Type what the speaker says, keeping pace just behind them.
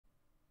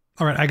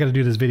All right, I got to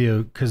do this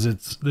video because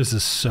this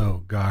is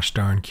so gosh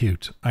darn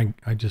cute.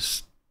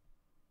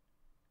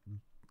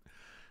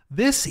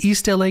 This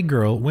East LA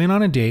girl went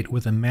on a date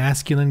with a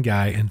masculine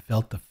guy and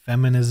felt the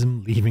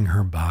feminism leaving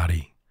her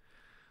body.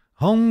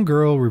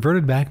 Homegirl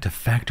reverted back to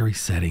factory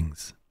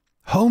settings.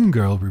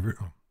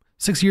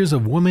 6 years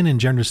of women and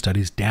gender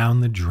studies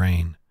down the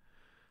drain.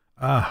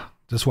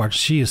 Just watch.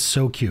 She is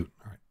so cute.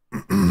 All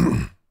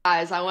right.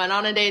 Guys, I went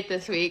on a date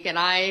this week and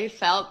I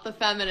felt the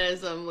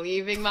feminism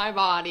leaving my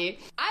body.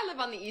 I live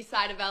on the east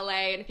side of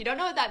LA, and if you don't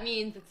know what that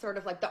means, it's sort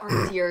of like the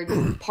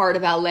artsier part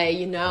of LA,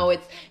 you know?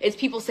 It's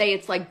people say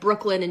it's like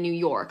Brooklyn and New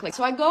York. Like,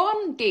 so I go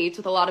on dates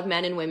with a lot of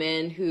men and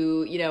women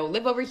who, you know,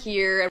 live over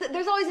here.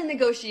 There's always a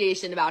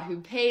negotiation about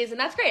who pays, and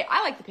that's great.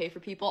 I like to pay for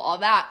people, all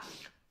that.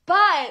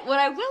 But what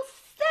I will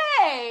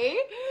say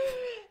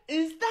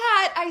is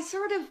that I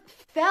sort of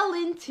fell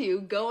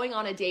into going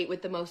on a date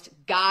with the most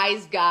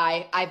guy's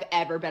guy I've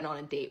ever been on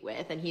a date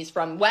with. And he's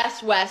from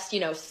West, you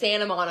know,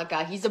 Santa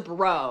Monica. He's a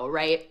bro,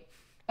 right?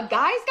 A guy's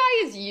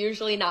guy is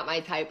usually not my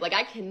type. Like,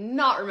 I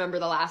cannot remember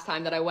the last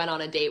time that I went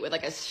on a date with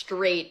like a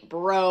straight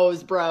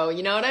bros bro,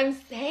 you know what I'm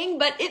saying?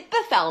 But it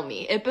befell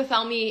me. It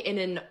befell me in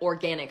an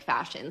organic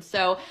fashion.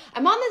 So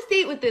I'm on this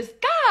date with this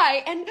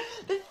guy, and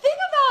the thing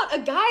about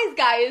a guy's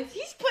guy is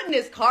he's putting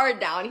his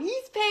card down.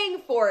 He's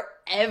paying for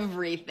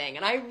everything.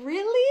 And I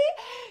really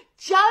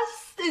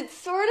it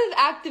sort of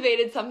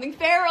activated something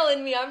feral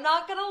in me. I'm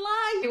not gonna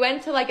lie. We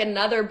went to like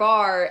another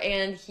bar,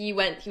 and he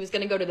was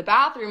gonna go to the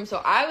bathroom.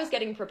 So I was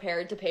getting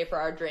prepared to pay for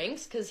our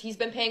drinks because he's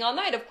been paying all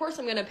night. Of course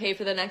I'm gonna pay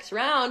for the next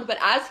round. But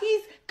as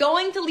he's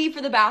going to leave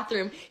for the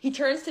bathroom, he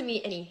turns to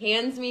me and he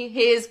hands me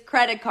his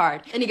credit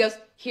card. And he goes,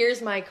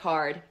 "Here's my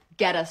card.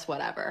 Get us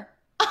whatever."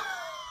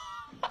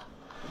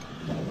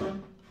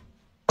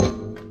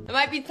 It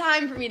might be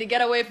time for me to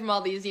get away from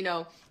all these, you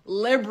know,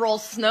 liberal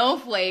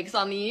snowflakes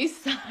on the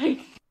east side.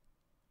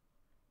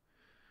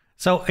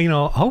 So, you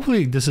know,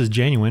 hopefully this is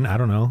genuine. I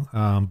don't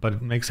know, but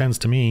it makes sense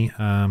to me.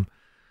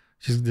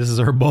 This is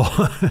her bowl.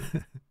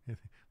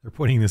 They're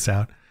pointing this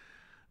out.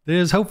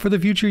 There's hope for the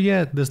future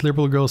yet. This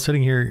liberal girl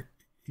sitting here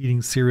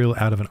eating cereal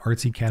out of an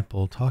artsy cat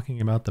bowl,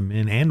 talking about the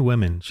men and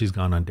women she's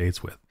gone on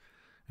dates with.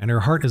 And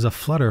her heart is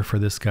aflutter for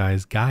this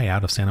guy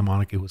out of Santa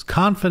Monica who was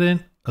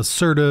confident,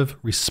 assertive,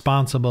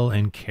 responsible,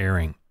 and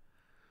caring.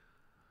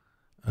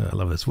 I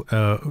love this.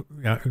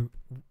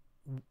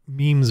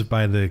 Memes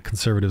by the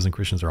conservatives and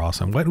Christians are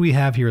awesome. What we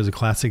have here is a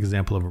classic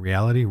example of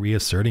reality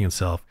reasserting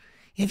itself.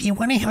 If you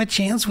want to have a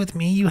chance with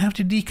me, you have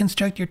to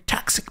deconstruct your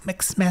toxic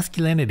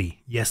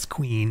masculinity. Yes,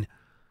 queen.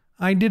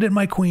 I did it,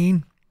 my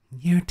queen.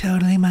 You're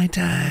totally my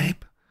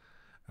type.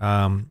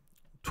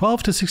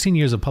 12 to 16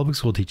 years of public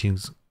school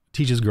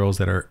teaches girls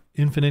that are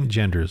infinite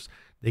genders.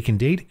 They can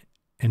date,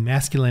 and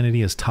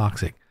masculinity is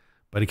toxic,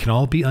 but it can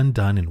all be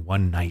undone in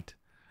one night.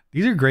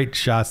 These are great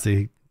shots,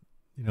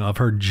 of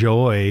her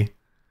joy,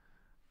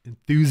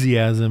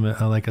 enthusiasm,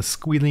 like a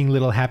squealing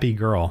little happy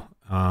girl.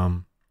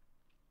 As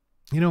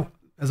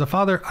a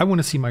father, I want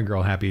to see my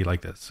girl happy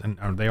like this,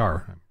 and they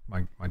are.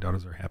 My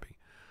daughters are happy,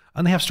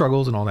 and they have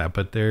struggles and all that,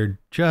 but they're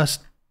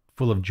just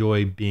full of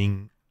joy,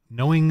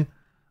 knowing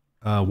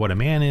what a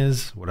man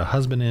is, what a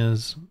husband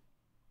is.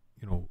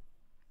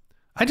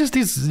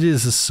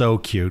 This is so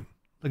cute.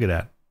 Look at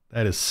that.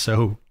 That is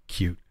so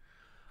cute.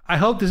 I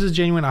hope this is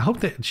genuine. I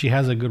hope that she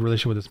has a good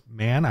relationship with this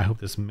man. I hope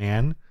this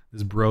man,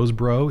 this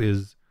bro,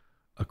 is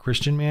a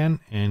Christian man,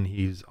 and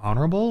he's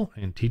honorable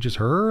and teaches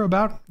her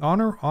about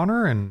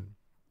honor and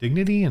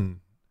dignity, and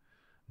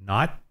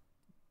not,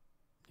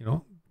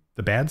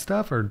 the bad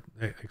stuff or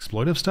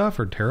exploitive stuff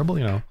or terrible,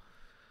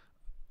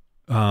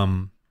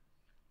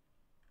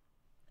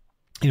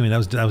 Anyway,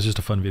 that was just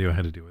a fun video. I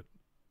had to do it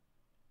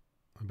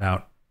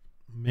about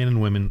men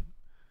and women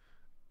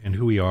and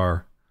who we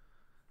are.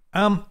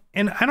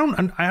 And I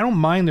don't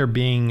mind there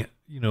being,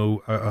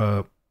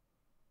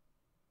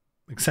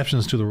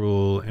 exceptions to the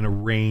rule in a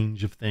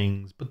range of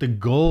things, but the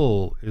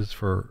goal is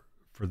for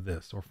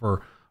this, or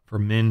for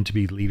men to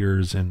be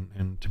leaders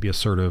and to be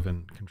assertive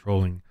and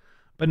controlling,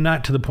 but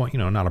not to the point,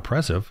 not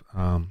oppressive,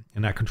 and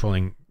not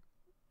controlling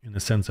in the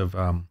sense of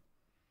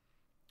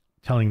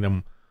telling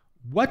them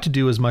what to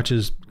do, as much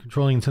as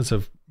controlling in the sense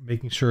of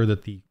making sure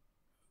that the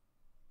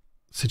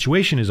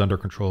situation is under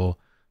control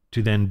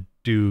to then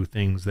do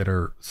things that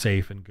are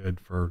safe and good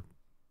for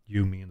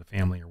you, me, and the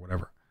family, or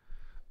whatever.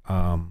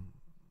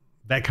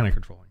 That kind of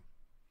controlling.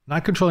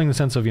 Not controlling in the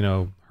sense of,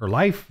 her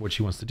life, what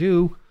she wants to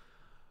do,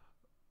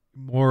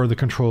 more the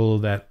control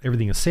that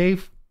everything is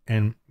safe,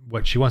 and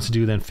what she wants to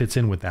do then fits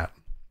in with that.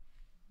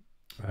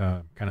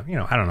 I don't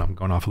know, I'm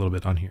going off a little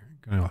bit on here.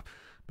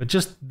 But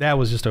that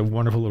was just a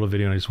wonderful little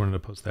video, and I just wanted to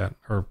post that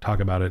or talk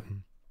about it,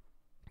 and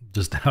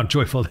just how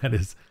joyful that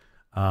is.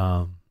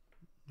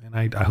 And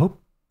I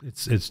hope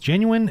it's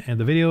genuine, and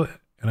the video,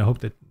 and I hope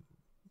that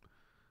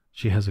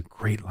she has a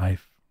great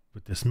life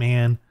with this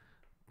man,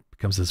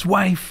 becomes his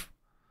wife,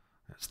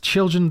 has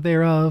children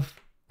thereof.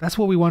 That's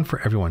what we want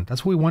for everyone.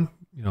 That's what we want,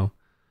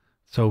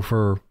 So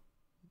for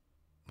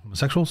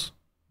homosexuals,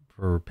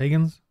 for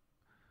pagans,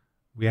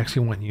 we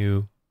actually want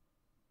you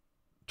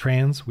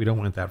trans, we don't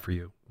want that for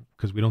you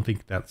because we don't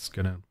think that's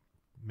going to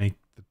make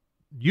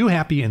you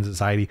happy and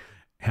society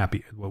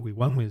happy. What we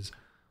want is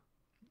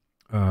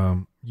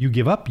you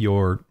give up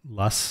your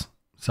lusts,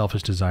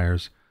 selfish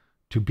desires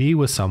to be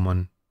with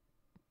someone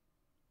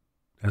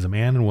as a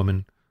man and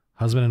woman,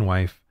 husband and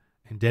wife,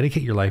 and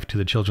dedicate your life to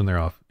the children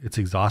thereof. It's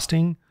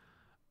exhausting.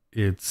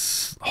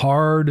 It's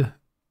hard.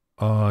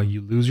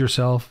 You lose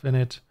yourself in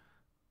it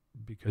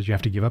because you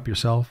have to give up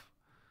yourself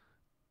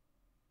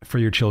for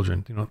your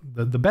children. You know,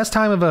 the best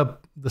time of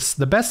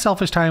the best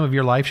selfish time of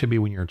your life should be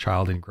when you're a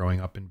child and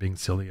growing up and being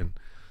silly and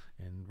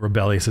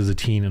rebellious as a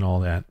teen and all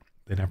that.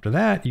 Then after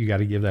that, you got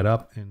to give that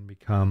up and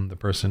become the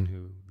person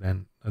who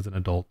then, as an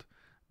adult,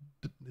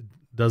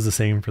 does the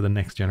same for the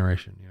next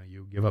generation. You know,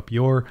 you give up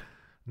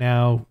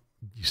now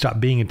you stop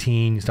being a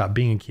teen, you stop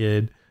being a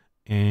kid,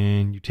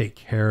 and you take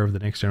care of the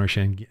next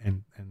generation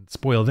and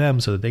spoil them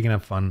so that they can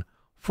have fun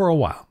for a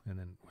while. And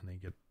then when they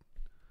get,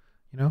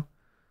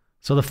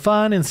 so the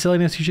fun and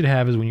silliness you should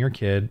have is when you're a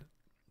kid,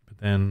 but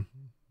then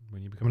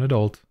when you become an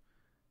adult,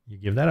 you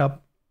give that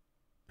up.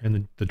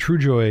 And the true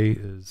joy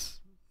is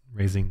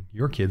raising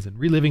your kids and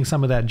reliving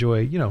some of that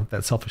joy,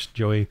 that selfish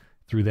joy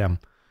through them.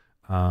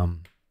 And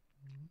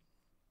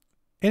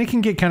it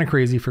can get kind of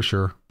crazy for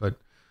sure, but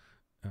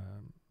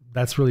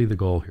that's really the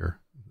goal here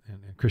in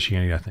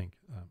Christianity, I think.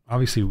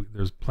 Obviously,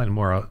 there's plenty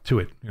more to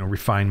it,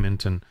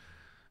 refinement and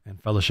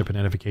fellowship and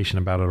edification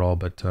about it all.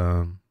 But,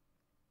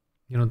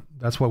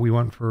 that's what we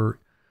want for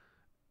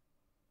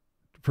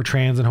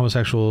trans and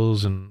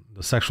homosexuals and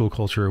the sexual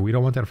culture. We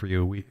don't want that for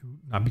you.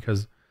 Not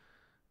because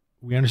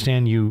we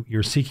understand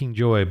you're seeking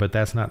joy, but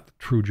that's not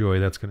true joy.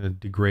 That's going to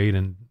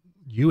degrade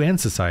you and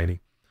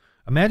society.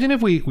 Imagine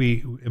if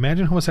we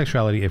imagine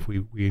homosexuality, if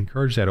we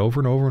encourage that over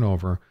and over and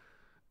over.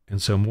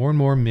 And so more and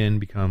more men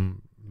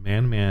become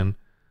man, and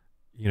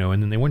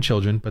then they want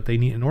children, but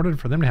in order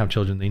for them to have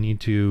children, they need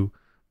to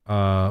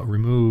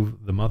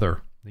remove the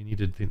mother. They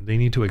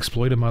need to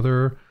exploit a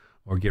mother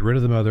or get rid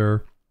of the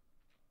mother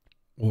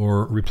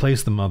or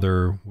replace the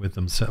mother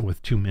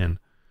with two men.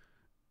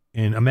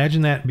 And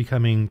imagine that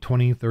becoming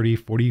 20, 30,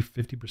 40,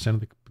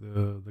 50%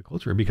 of the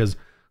culture, because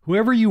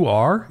whoever you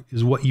are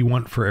is what you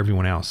want for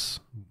everyone else.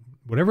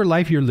 Whatever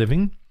life you're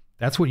living,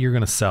 that's what you're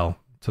going to sell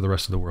to the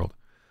rest of the world.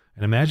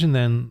 And imagine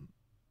then,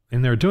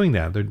 and they're doing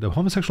that. The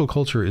homosexual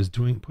culture is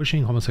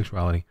pushing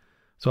homosexuality.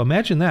 So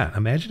imagine that.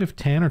 Imagine if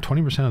 10 or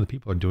 20% of the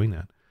people are doing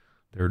that.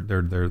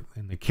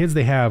 And the kids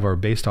they have are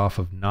based off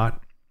of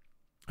not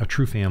a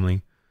true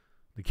family.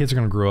 The kids are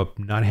going to grow up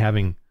not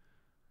having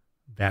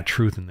that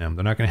truth in them.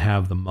 They're not going to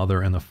have the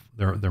mother and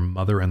their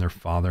mother and their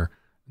father.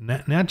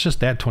 Not just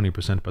that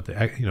 20%, but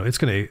it's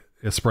going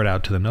to spread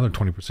out to another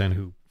 20%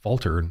 who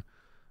falter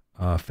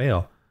and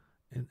fail.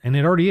 And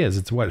it already is.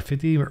 It's what,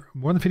 50 or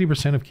more than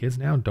 50% of kids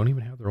now don't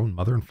even have their own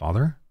mother and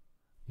father,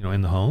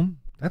 in the home.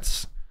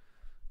 That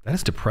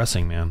is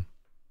depressing, man.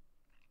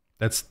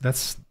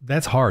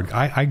 That's hard.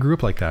 I grew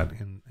up like that,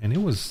 and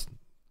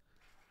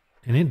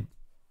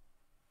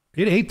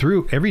it ate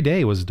through every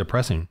day. Was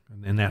depressing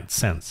in that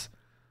sense,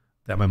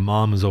 that my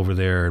mom is over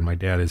there and my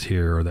dad is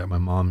here, or that my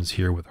mom is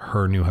here with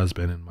her new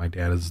husband and my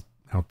dad is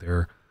out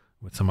there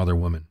with some other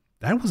woman.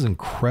 That was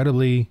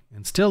incredibly,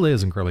 and still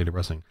is incredibly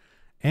depressing.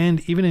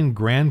 And even in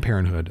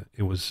grandparenthood,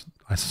 it was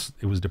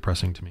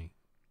depressing to me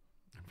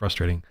and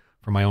frustrating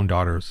for my own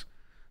daughters.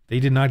 They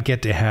did not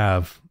get to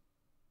have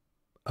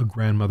a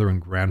grandmother and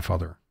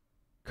grandfather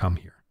come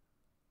here,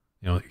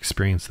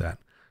 experience that.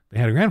 They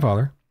had a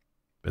grandfather,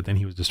 but then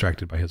he was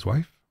distracted by his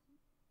wife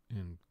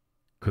and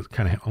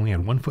kind of only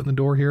had one foot in the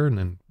door here and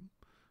then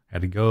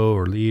had to go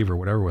or leave or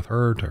whatever with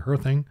her to her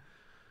thing.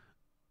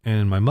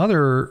 And my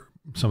mother,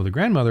 some of the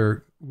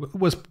grandmother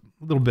was a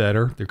little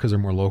better because they're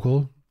more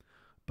local.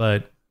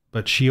 But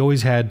she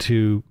always had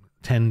to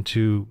tend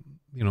to,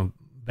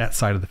 that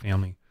side of the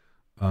family,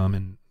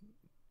 and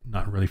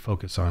not really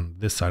focus on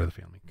this side of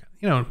the family.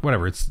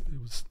 Whatever. It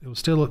was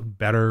still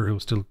better. It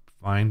was still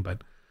fine,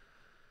 but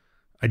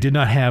I did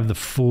not have the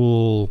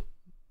full,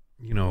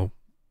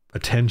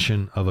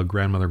 attention of a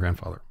grandmother,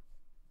 grandfather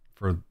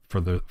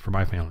for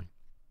my family.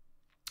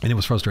 And it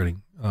was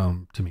frustrating,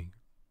 to me.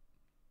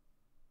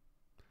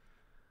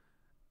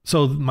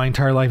 So my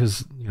entire life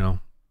is,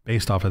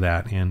 based off of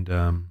that.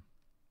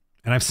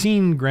 And I've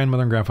seen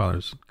grandmother and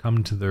grandfathers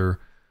come to their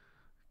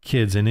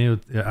kids,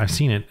 and I've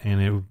seen it,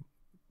 and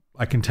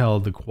I can tell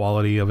the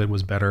quality of it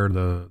was better.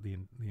 The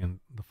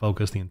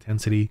focus, the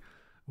intensity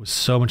was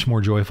so much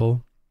more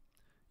joyful.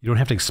 You don't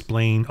have to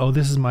explain, oh,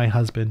 this is my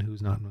husband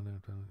who's not,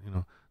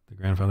 the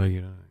grandfather,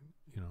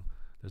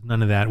 there's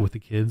none of that with the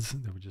kids.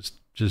 They would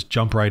just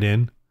jump right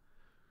in.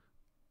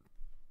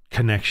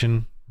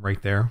 Connection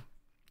right there.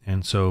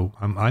 And so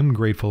I'm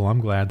grateful. I'm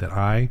glad that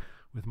I,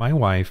 with my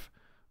wife,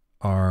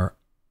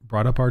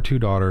 brought up our two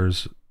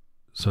daughters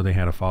so they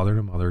had a father and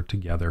a mother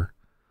together.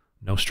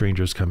 No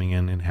strangers coming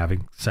in and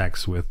having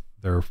sex with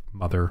their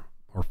mother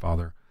or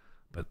father,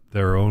 but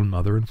their own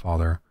mother and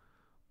father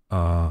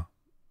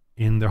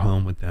in their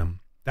home with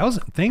them. That was,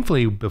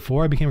 thankfully,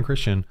 before I became a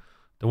Christian,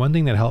 the one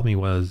thing that helped me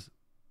was,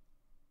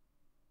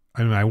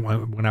 when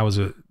I was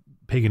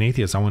pagan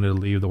atheist, I wanted to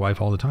leave the wife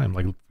all the time,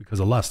 like because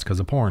of lust, because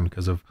of porn,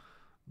 because of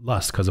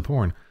lust, because of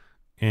porn.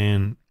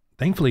 And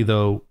thankfully,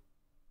 though,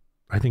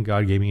 I think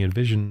God gave me a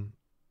vision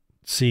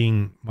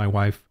seeing my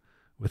wife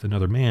with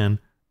another man,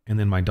 and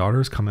then my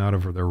daughters come out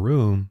of their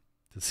room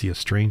to see a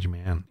strange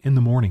man in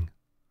the morning.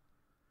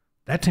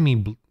 That to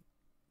me,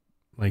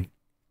 like,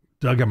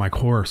 dug at my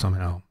core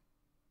somehow.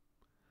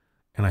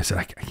 And I said,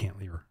 I can't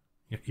leave her,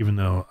 even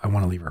though I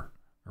want to leave her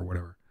or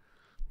whatever.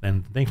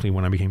 And thankfully,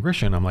 when I became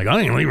Christian, I'm like, I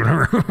ain't leaving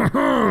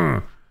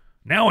her.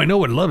 Now I know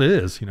what love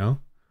is, you know.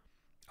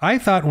 I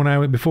thought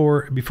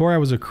before I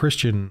was a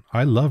Christian,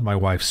 I loved my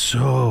wife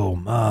so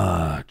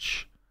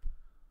much,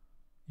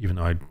 even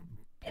though I'd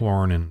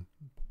porn and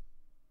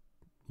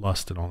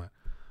lust and all that.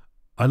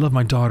 I love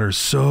my daughters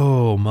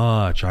so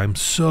much. I'm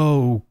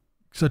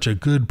such a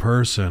good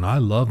person. I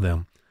love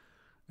them.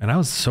 And I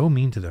was so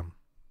mean to them.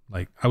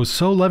 Like, I was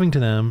so loving to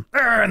them,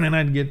 and then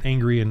I'd get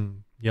angry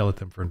and yell at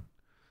them for,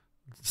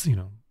 you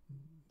know,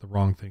 the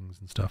wrong things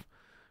and stuff.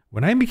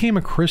 When I became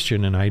a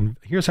Christian, and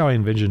here's how I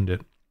envisioned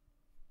it.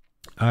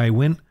 I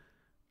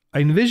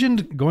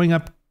envisioned going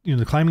up, you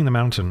know, climbing the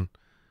mountain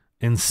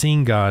and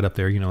seeing God up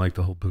there, you know, like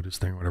the whole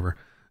Buddhist thing or whatever,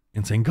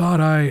 and saying,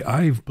 God,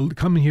 I've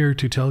come here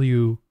to tell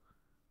you,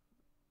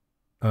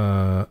 you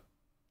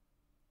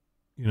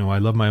know, I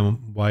love my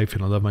wife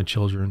and I love my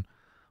children,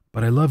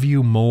 but I love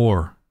you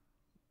more.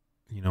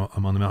 You know,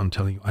 I'm on the mountain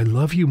telling you, I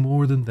love you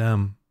more than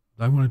them.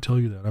 I want to tell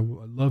you that. I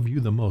love you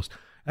the most.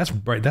 That's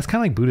right. That's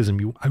kind of like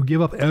Buddhism. I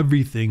give up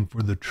everything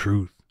for the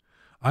truth.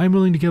 I'm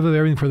willing to give up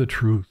everything for the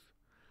truth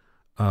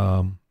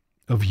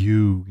of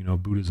you, you know,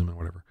 Buddhism and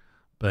whatever.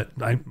 But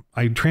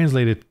I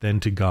translate it then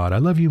to God. I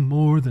love you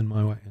more than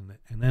my wife.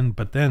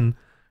 But then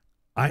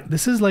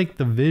this is like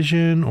the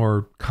vision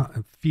or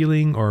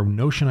feeling or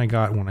notion I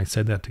got when I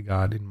said that to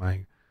God in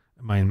my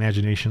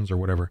imaginations or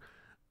whatever.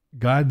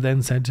 God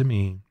then said to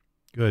me,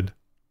 good,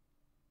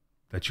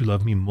 that you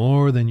love me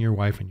more than your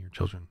wife and your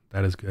children.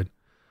 That is good.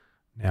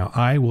 Now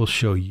I will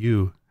show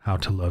you how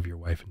to love your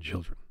wife and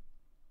children.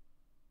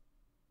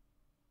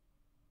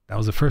 That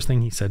was the first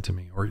thing he said to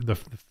me, or the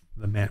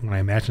man, when I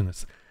imagined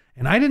this.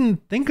 And I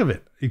didn't think of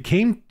it. It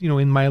came, you know,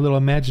 in my little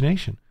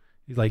imagination.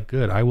 He's like,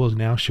 good, I will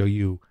now show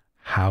you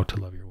how to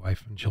love your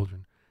wife and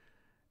children.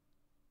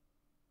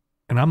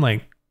 And I'm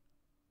like,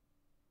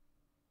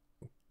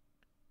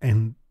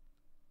 and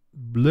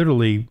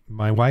literally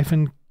my wife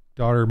and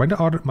daughter,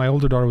 my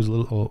older daughter was a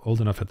little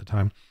old enough at the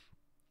time.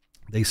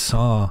 They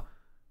saw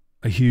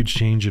a huge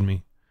change in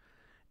me.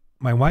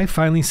 My wife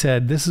finally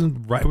said, this is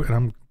right. And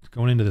I'm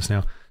going into this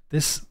now. I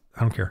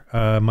don't care.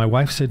 My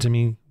wife said to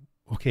me,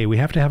 okay, we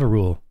have to have a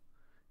rule.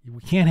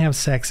 We can't have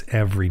sex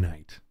every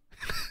night.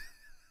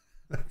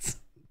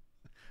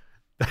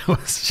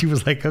 She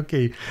was like,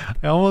 okay.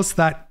 I almost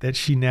thought that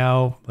she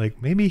now,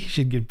 like, maybe he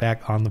should get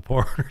back on the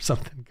porn or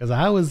something. Because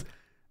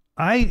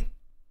I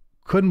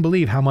couldn't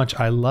believe how much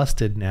I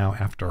lusted now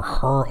after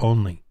her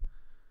only.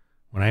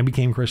 When I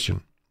became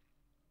Christian,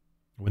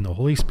 when the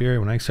Holy Spirit,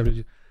 when I accepted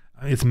you,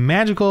 it's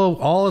magical.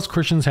 All us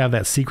Christians have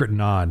that secret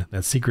nod,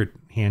 that secret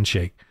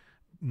handshake.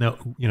 No,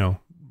 you know,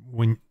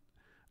 when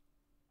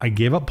I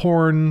gave up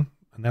porn,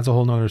 and that's a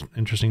whole nother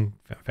interesting,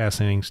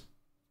 fascinating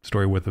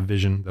story with a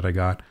vision that I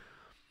got.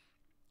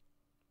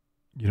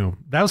 You know,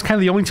 that was kind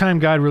of the only time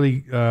God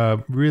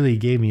really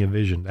gave me a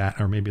vision, that,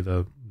 or maybe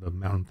the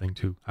mountain thing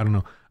too. I don't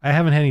know. I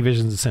haven't had any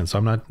visions since, so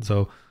I'm not,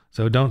 so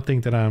don't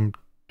think that I'm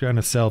trying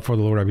to sell for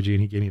the Lord RPG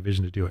and he gave me a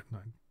vision to do it.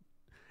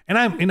 And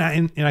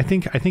I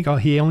think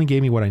he only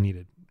gave me what I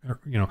needed.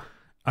 You know,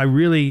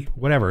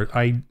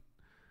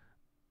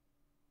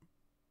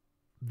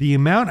 the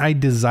amount I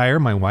desire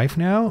my wife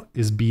now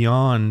is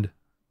beyond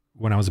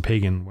when I was a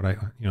pagan, what I,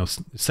 you know,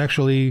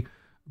 sexually,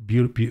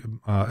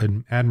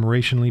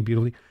 admirationally,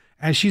 beautifully.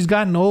 As she's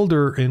gotten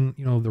older, and,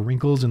 you know, the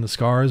wrinkles and the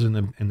scars and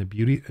the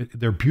beauty,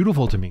 they're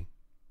beautiful to me.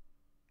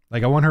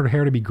 Like, I want her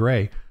hair to be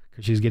gray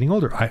because she's getting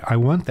older. I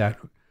want that.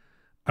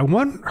 I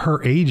want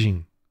her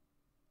aging.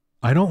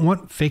 I don't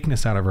want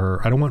fakeness out of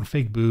her. I don't want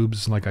fake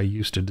boobs like I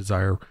used to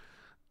desire.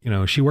 You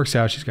know, she works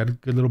out. She's got a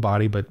good little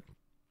body, but,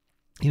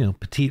 you know,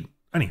 petite.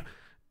 Anyway,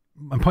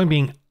 my point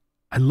being,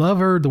 I love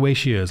her the way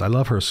she is. I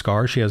love her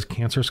scars. She has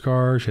cancer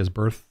scars. She has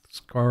birth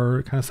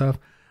scar kind of stuff.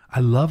 I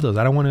love those.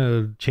 I don't want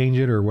to change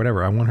it or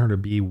whatever. I want her to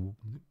be,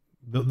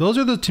 those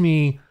are to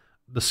me,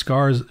 the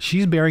scars.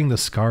 She's bearing the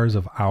scars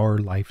of our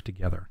life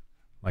together,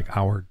 like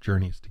our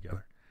journeys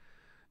together.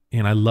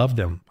 And I love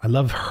them. I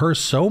love her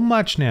so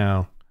much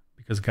now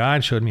because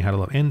God showed me how to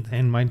love,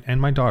 and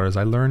my daughters.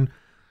 I learned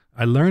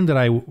that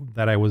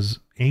I was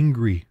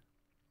angry,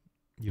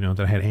 you know,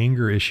 that I had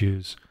anger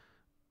issues,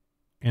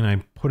 and I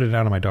put it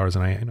out on my daughters.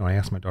 And I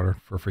asked my daughter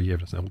for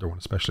forgiveness, the older one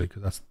especially,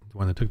 because that's the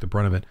one that took the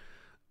brunt of it.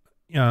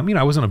 You know,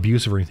 I wasn't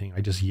abusive or anything.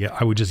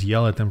 I would just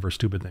yell at them for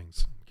stupid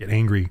things, get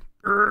angry,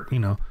 you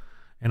know.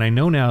 And I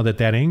know now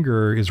that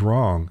anger is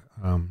wrong.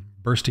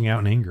 Bursting out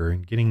in anger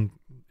and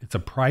it's a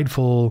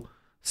prideful,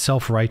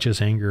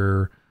 self-righteous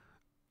anger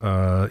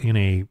in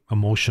a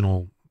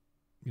emotional,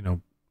 you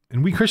know.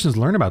 And we Christians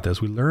learn about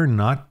this. We learn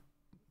not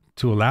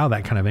to allow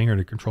that kind of anger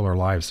to control our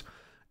lives.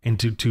 and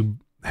to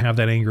have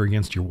that anger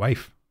against your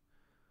wife.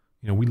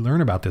 You know, we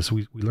learn about this.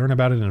 We learn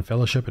about it in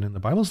fellowship and in the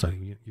Bible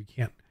study. You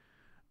can't,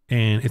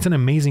 and it's an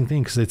amazing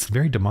thing because it's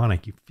very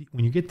demonic.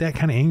 When you get that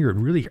kind of anger, it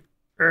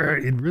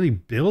really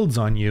builds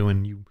on you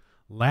and you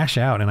lash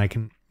out. And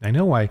I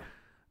know why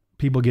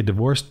people get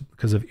divorced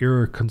because of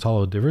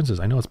irreconcilable differences.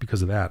 I know it's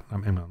because of that.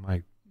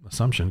 My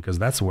assumption, because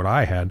that's what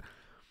I had.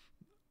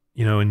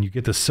 You know, and you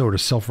get this sort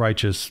of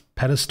self-righteous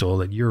pedestal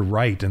that you're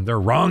right and they're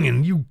wrong,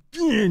 and you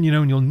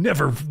know, and you'll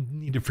never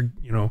need to,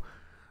 you know,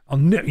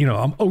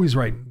 I'm always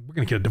right. We're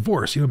going to get a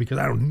divorce, you know, because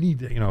I don't need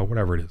that, you know,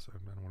 whatever it is. I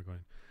don't want to go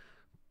in.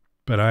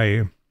 But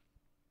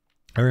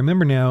I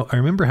remember now, I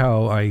remember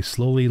how I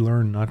slowly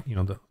learned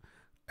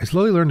I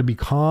slowly learned to be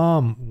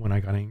calm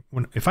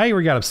when if I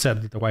ever got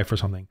upset at the wife or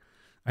something,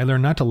 I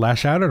learned not to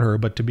lash out at her,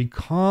 but to be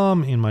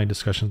calm in my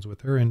discussions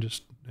with her and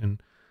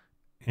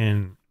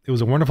it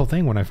was a wonderful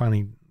thing when I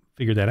finally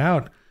figured that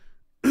out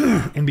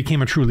and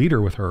became a true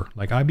leader with her.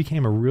 Like I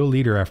became a real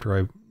leader after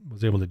I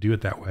was able to do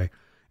it that way.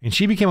 And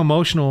she became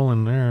emotional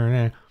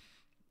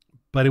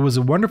but it was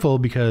wonderful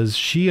because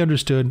she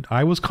understood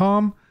I was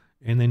calm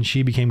and then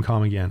she became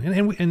calm again.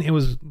 And it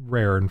was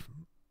rare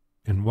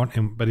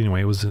but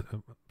anyway, it was,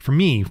 for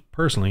me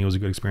personally, it was a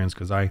good experience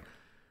because I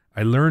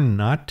learned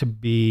not to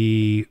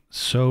be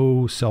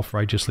so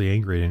self-righteously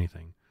angry at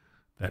anything,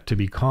 that to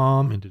be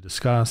calm and to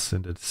discuss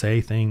and to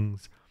say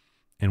things.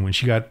 And when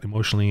she got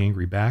emotionally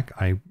angry back,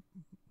 I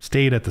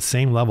stayed at the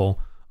same level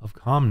of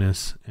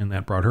calmness, and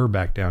that brought her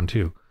back down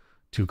to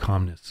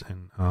calmness.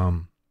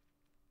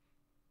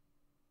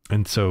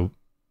 And so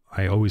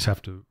I always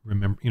have to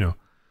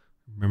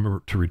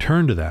remember to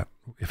return to that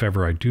if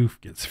ever I do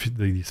get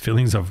these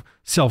feelings of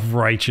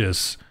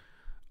self-righteous,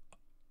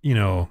 you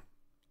know,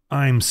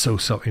 I'm so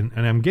and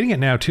I'm getting it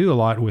now too a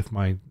lot with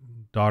my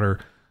daughter,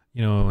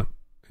 you know,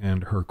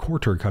 and her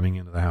quarter coming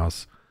into the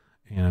house,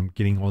 and I'm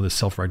getting all this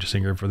self-righteous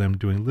anger for them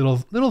doing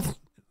little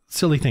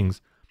silly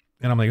things.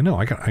 And I'm like, no,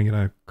 I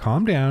gotta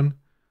calm down.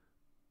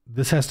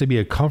 This has to be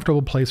a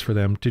comfortable place for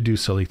them to do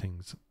silly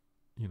things,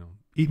 you know,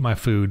 eat my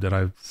food that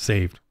I've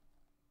saved,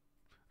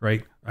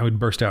 right? I would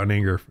burst out in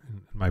anger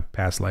in my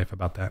past life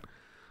about that.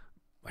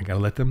 I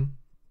gotta let them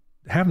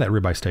have that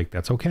ribeye steak.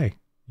 That's okay.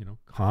 You know,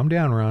 calm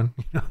down, Ron.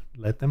 You know,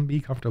 let them be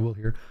comfortable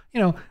here.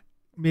 You know,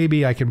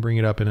 maybe I can bring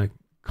it up in a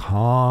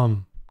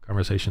calm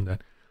conversation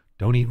that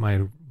don't eat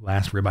my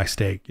last ribeye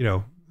steak, you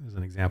know, as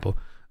an example.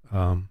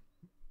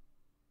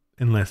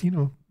 Unless, you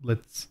know,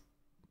 let's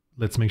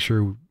make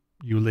sure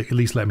you at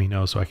least let me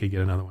know so I could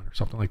get another one or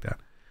something like that.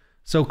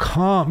 So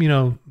calm, you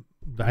know,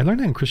 I learned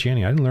that in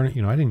Christianity. I didn't learn it,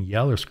 you know, I didn't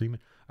yell or scream.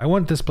 I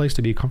want this place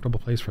to be a comfortable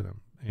place for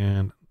them.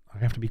 And I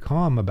have to be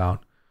calm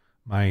about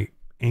my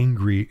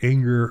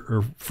anger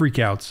or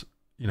freakouts,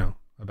 you know,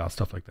 about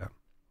stuff like that.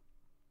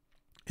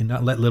 And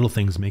not let little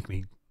things make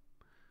me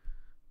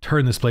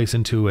turn this place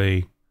into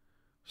a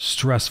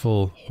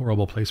stressful,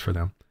 horrible place for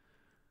them.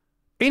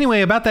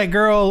 Anyway, about that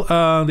girl,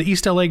 the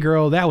East LA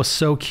girl, that was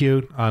so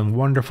cute and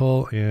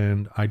wonderful.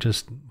 And I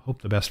just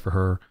hope the best for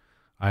her.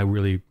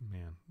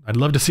 I'd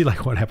love to see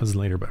like what happens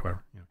later, but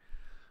whatever. You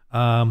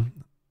know.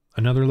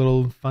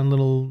 Another fun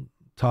little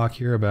talk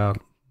here about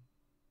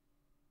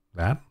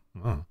that.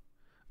 Oh.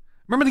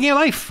 Remember the game of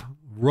life.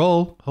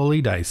 Roll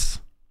holy dice.